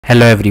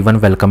Hello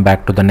everyone, welcome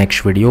back to the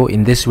next video.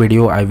 In this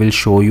video I will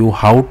show you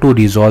how to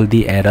resolve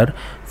the error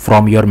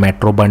from your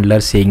Metro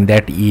bundler saying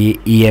that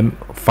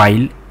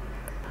EMFILE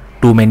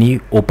too many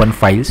open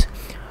files.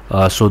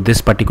 So this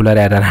particular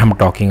error I'm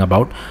talking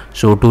about.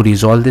 So to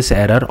resolve this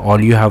error,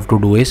 all you have to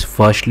do is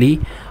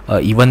firstly,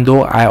 even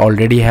though I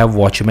already have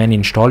Watchman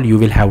installed, you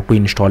will have to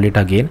install it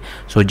again.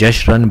 So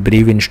just run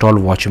brief install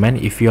Watchman.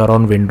 If you are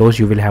on Windows,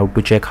 you will have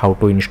to check how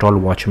to install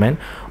Watchman.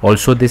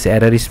 Also this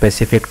error is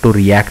specific to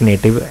React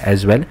Native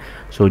as well.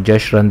 So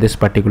just run this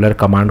particular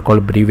command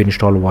called brief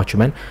install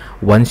Watchman.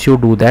 Once you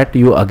do that,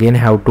 you again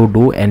have to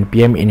do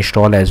npm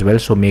install as well.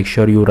 So make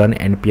sure you run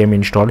npm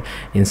install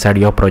inside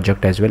your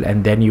project as well,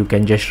 and then you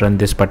can just run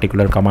this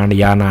particular command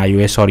yarn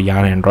iOS or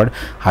yarn Android,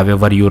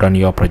 however you run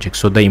your project.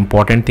 So the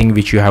important thing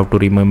which you have to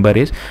remember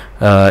is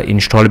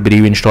install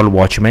brief install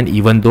Watchman.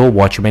 Even though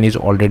Watchman is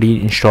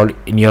already installed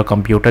in your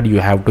computer, you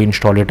have to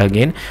install it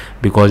again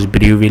because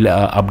brief will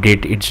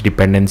update its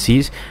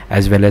dependencies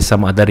as well as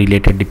some other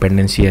related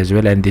dependency as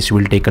well, and this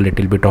will take a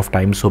little bit of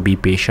time, so be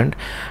patient.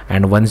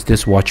 And once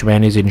this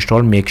Watchman is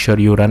installed, make sure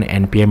you run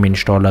npm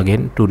install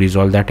again to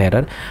resolve that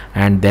error,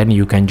 and then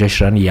you can just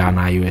run yarn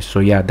iOS.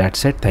 So yeah,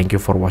 that's it. Thank you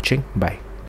for watching. Bye.